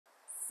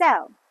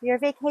So, you're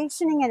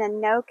vacationing in a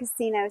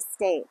no-casino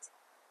state.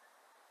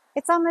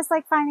 It's almost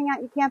like finding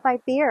out you can't buy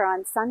beer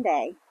on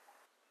Sunday.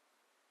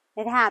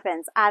 It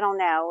happens. I don't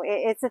know.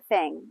 It's a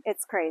thing.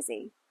 It's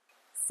crazy.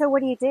 So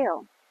what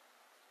do?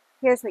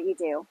 Here's what you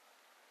do.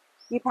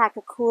 You pack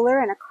a cooler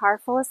and a car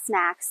full of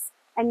snacks,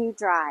 and you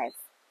drive.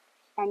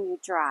 And you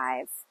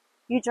drive.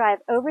 You drive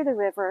over the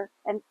river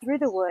and through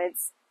the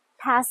woods,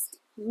 past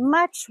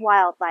much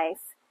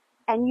wildlife,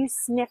 and you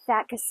sniff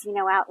that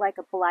casino out like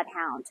a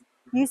bloodhound.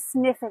 You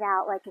sniff it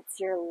out like it's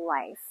your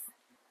life.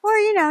 Or,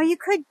 you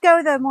could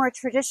go the more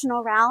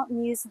traditional route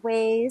and use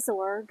Waze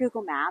or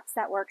Google Maps.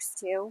 That works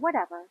too.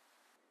 Whatever.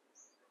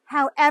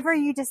 However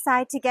you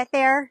decide to get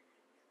there,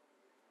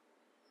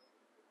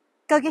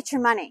 go get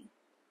your money.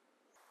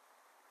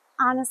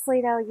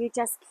 Honestly, though, you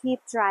just keep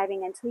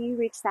driving until you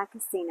reach that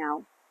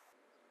casino.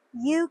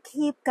 You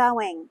keep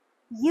going.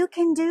 You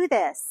can do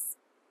this.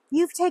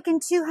 You've taken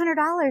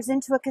 $200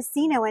 into a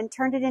casino and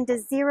turned it into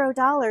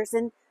 $0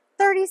 in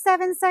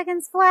 37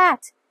 seconds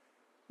flat.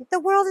 The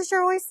world is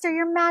your oyster.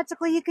 You're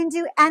magical. You can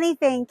do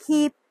anything.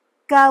 Keep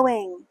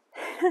going.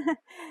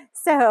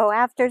 So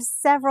after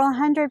several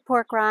hundred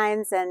pork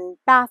rinds and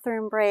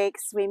bathroom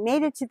breaks, we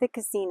made it to the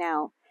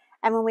casino.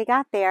 And when we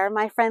got there,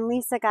 my friend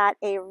Lisa got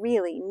a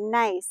really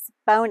nice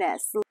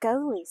bonus.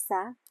 Go,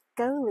 Lisa.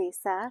 Go,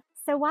 Lisa.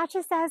 So watch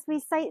us as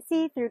we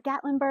sightsee through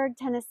Gatlinburg,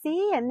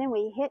 Tennessee, and then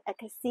we hit a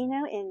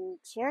casino in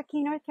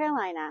Cherokee, North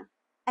Carolina.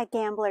 A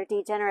gambler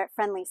degenerate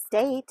friendly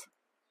state.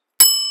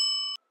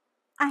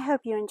 I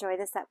hope you enjoy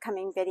this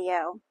upcoming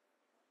video.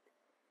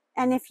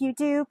 And if you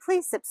do,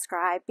 please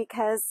subscribe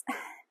because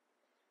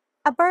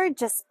a bird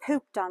just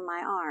pooped on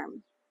my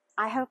arm.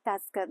 I hope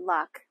that's good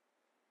luck.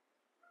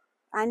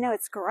 I know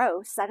it's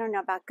gross. I don't know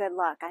about good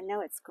luck. I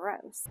know it's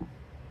gross.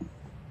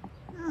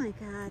 Oh my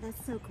God,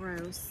 that's so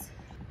gross.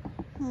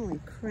 Holy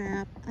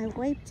crap. I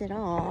wiped it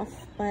off,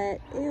 but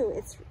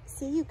ew,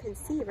 see, you can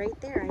see right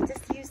there. I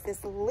just used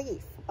this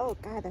leaf. Oh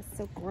God, that's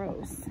so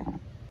gross.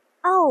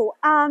 Oh,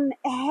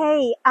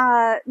 hey,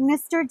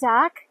 Mr.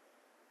 Duck,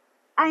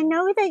 I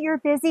know that you're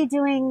busy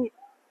doing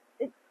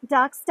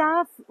duck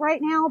stuff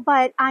right now,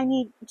 but I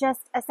need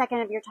just a second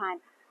of your time.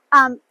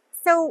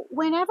 So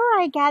whenever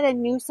I get a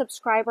new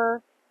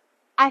subscriber,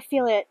 I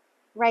feel it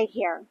right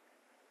here.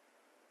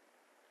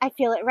 I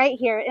feel it right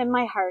here in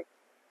my heart.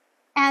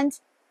 And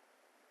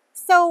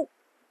so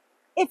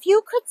if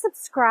you could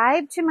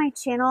subscribe to my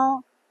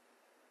channel,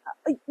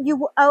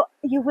 you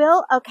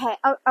will? Okay.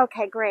 Oh,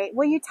 okay, great.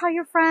 Will you tell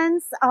your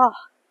friends? Oh,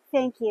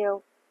 thank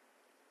you.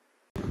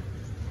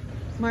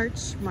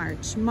 March,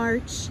 march,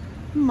 march,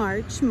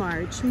 march,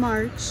 march,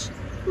 march,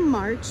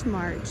 march,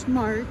 march,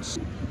 march.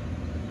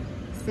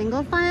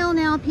 Single file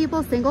now,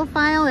 people, single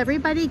file.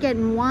 Everybody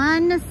getting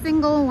one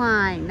single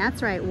line.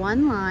 That's right,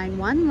 one line,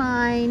 one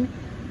line.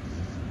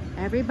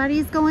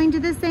 Everybody's going to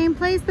the same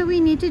place, but we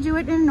need to do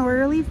it in an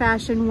orderly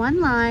fashion. One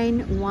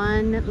line,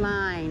 one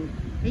line.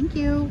 Thank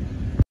you.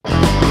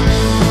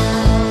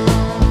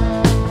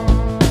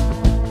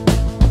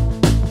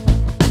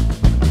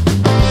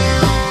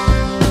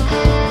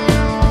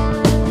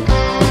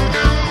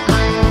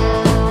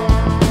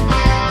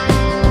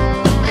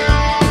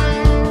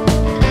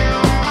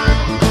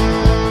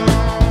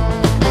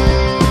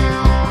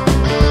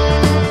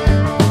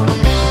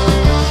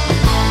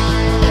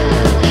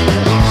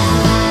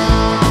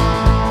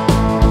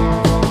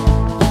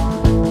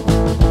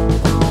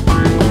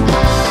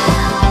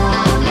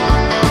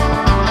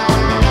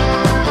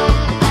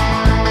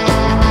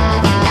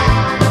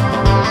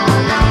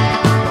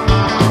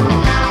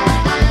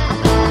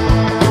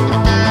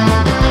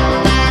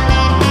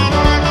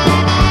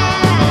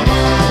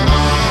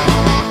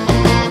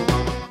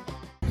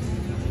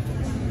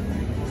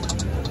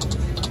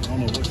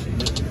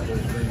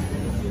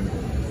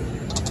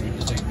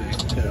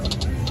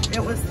 It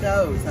was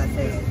those, I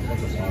think.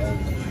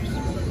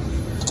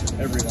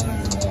 Every line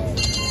was wild.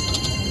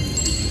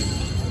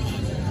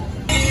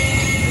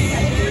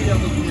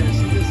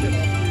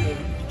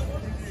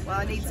 Well,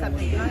 I need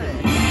something good. I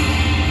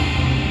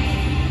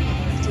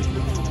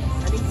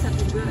need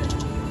something good.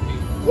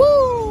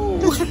 Woo!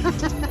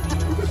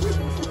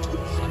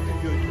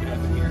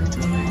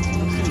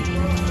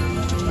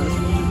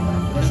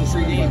 Press the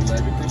CD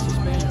button, baby. Press the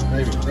spin.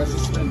 Baby, press the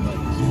spin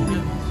button.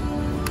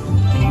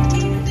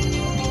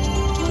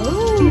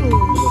 Ooh.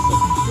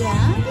 Yeah?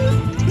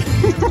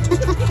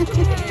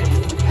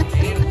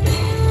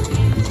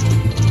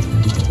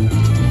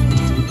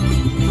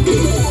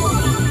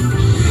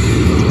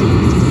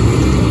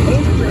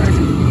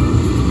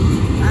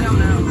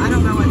 I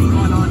don't know what's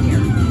going on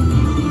here.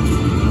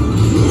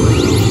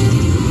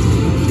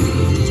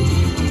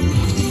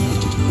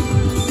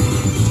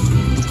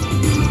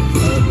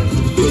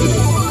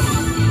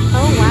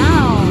 Oh, wow.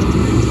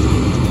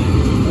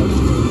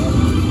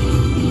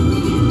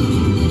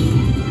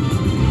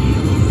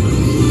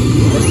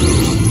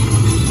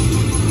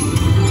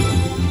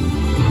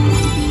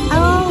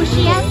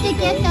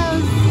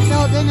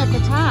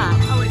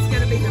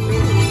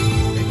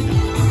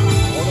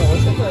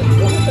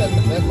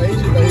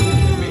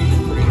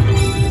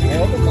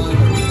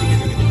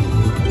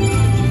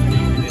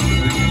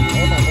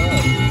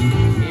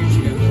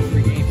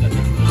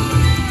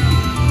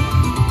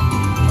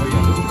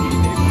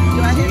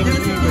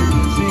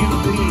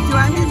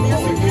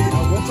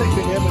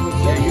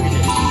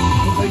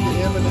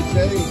 in the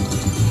shade.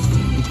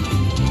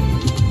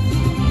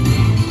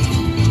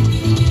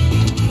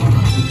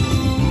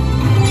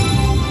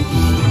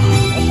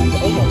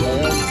 Oh my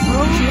God.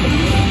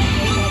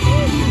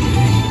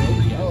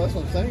 Oh, that's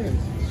what I'm saying.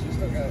 She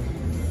still got.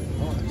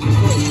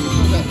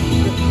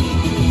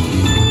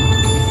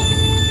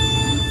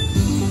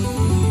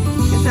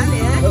 Is that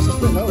it? That's a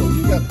spin. No,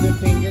 you got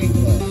 15 games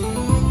left.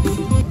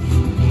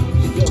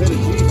 Still hit a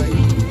G,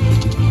 baby.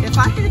 If I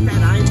hit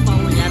that, I am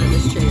falling out of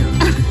this chair.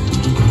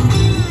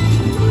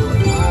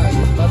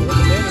 About to hit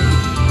the mini.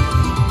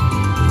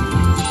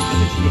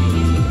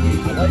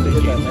 I like to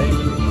hit that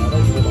major. I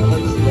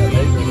like to see that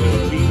major there.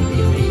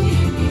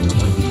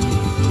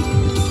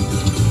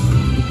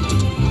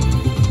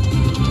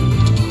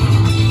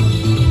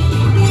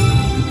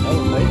 Oh,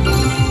 major.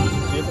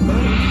 Hit the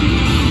mini.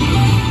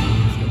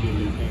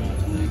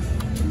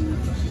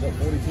 She's up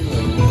 42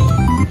 right now.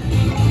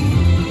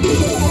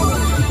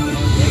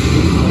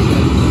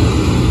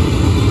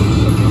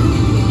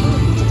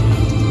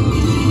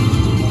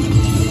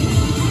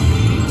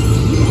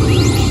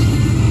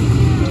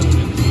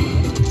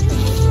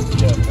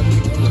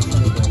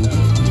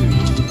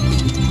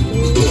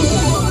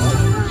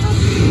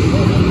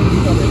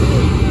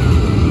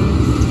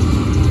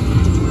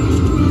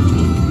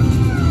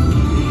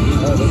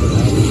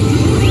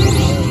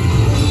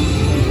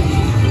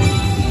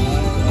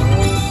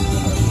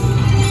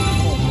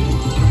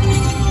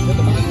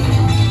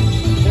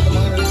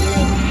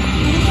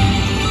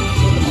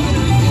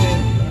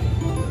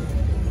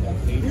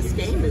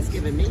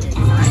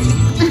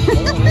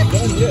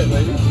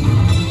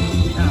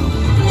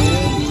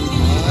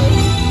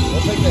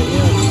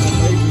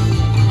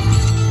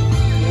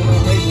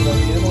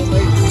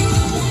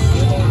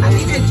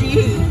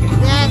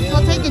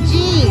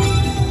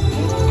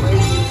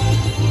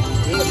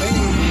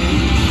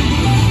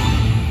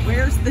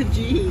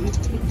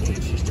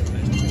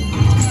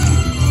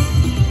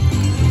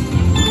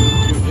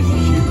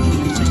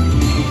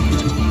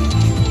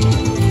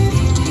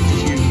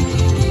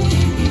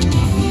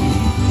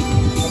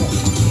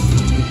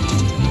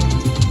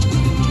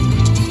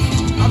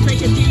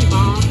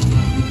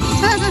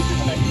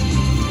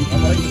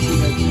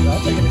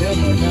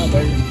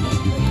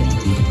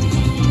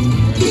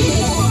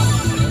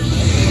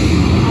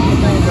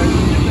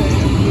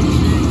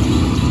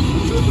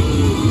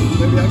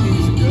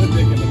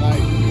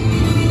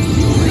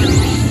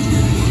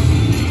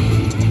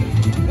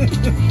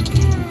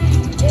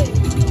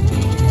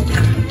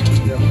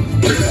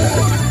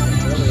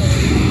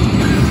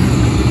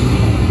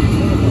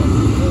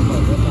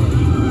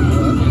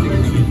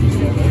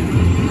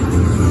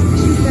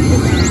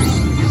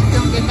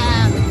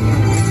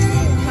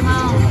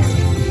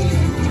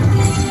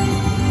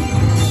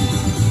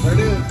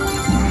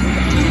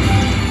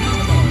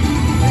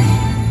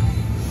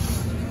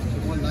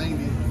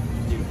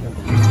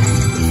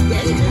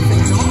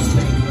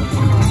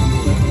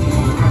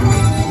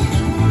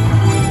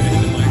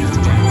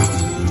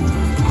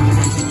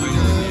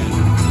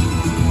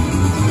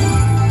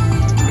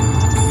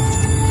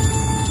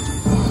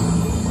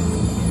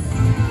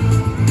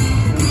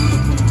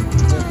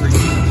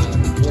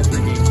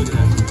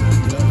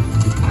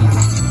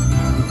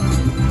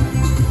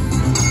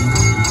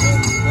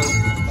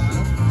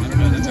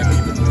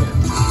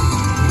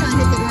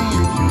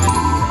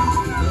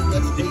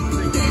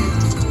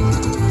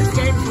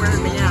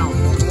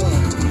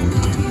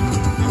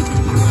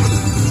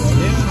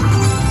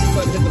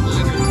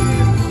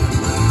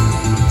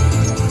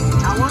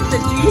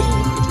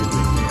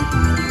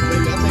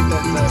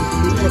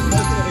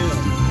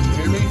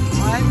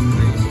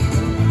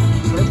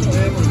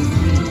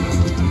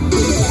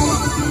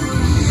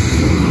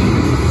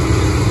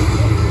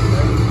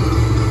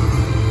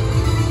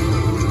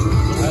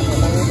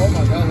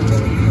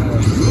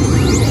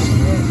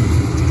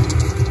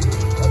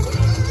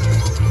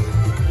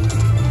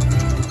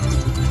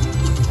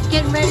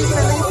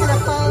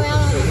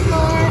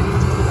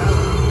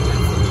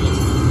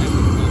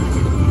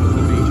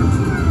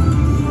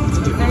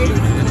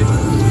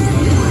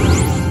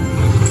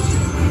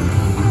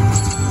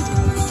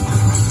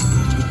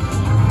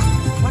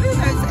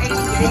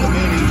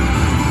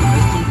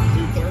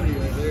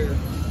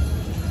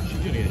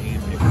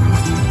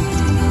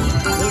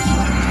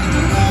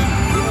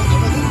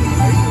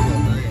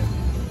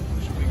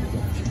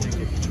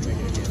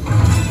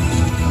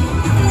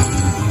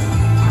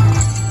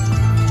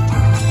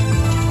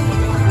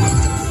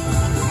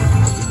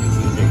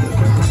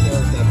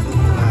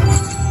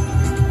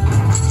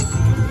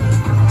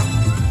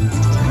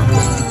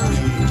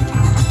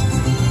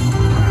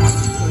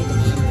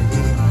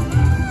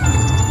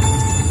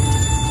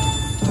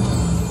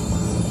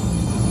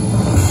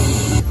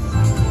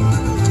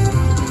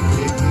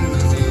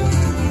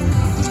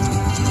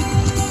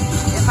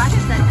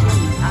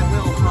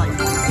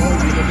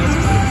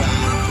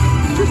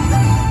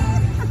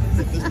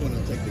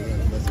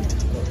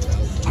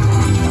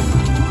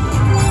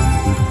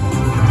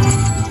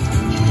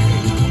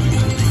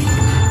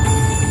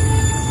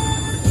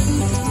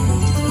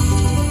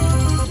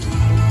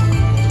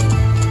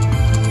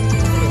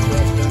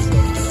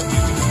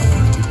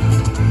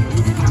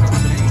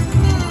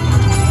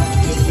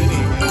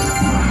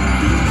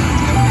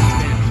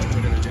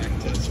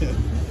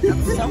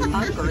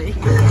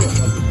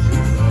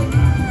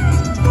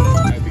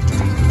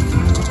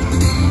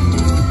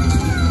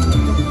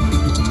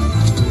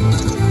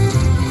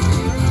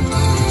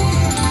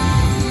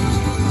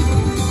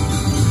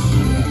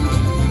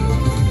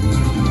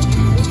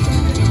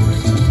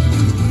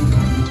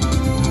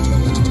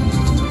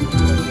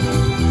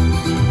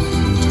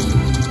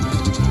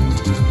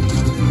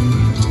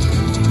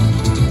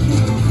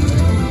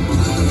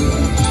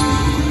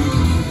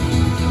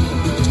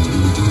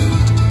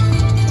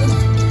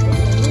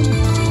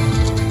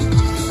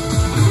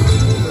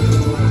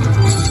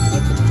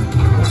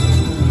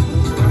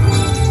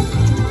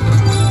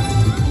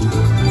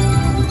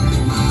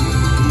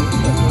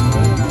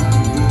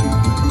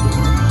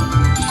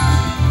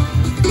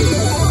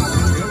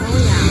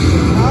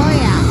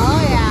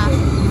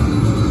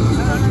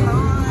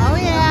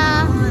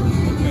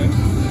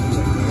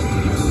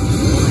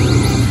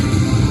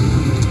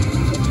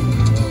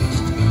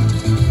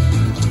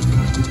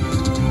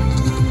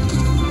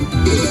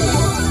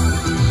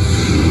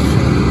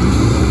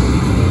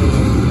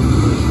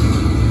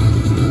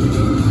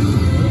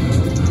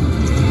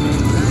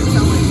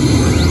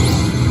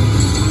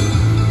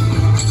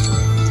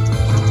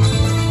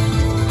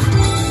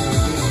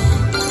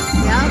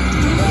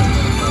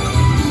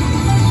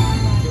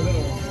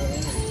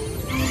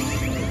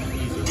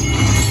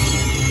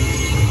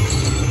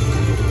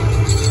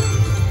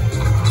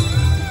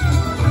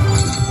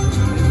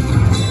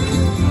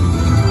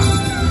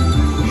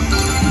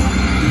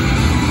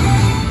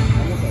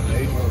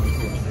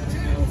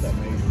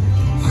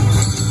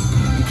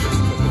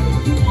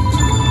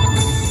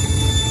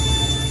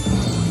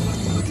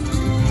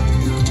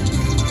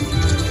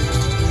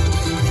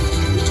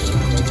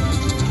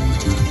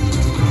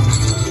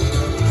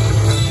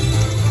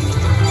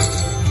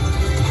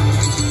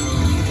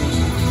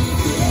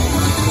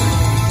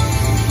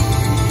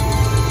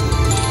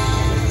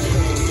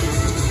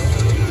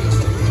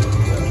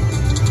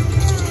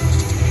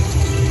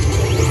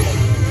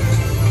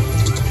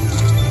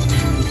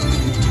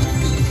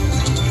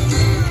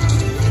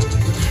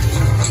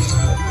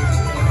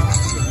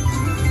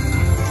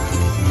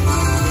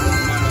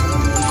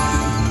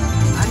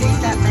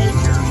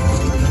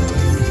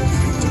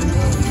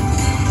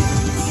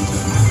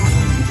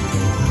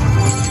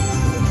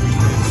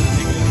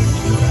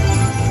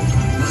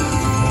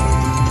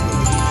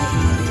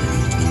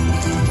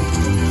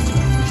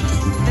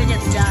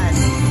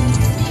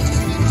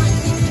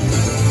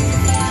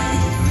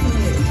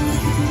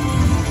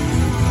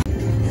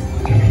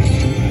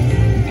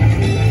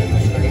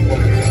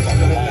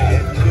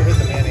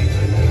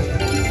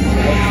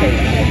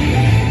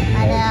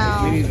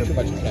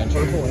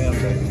 M,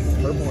 baby.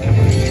 Purple M.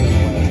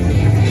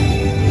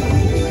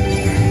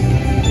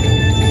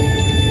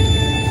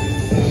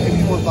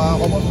 You want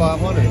almost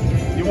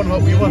 500. You want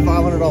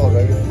 $500,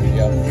 baby.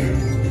 Yep.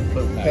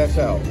 But cash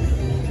out.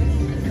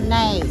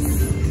 Nice.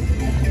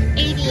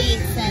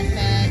 88-cent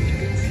bag.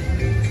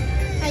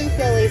 How you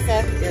feel, Lisa?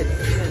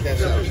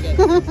 Cash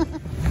out.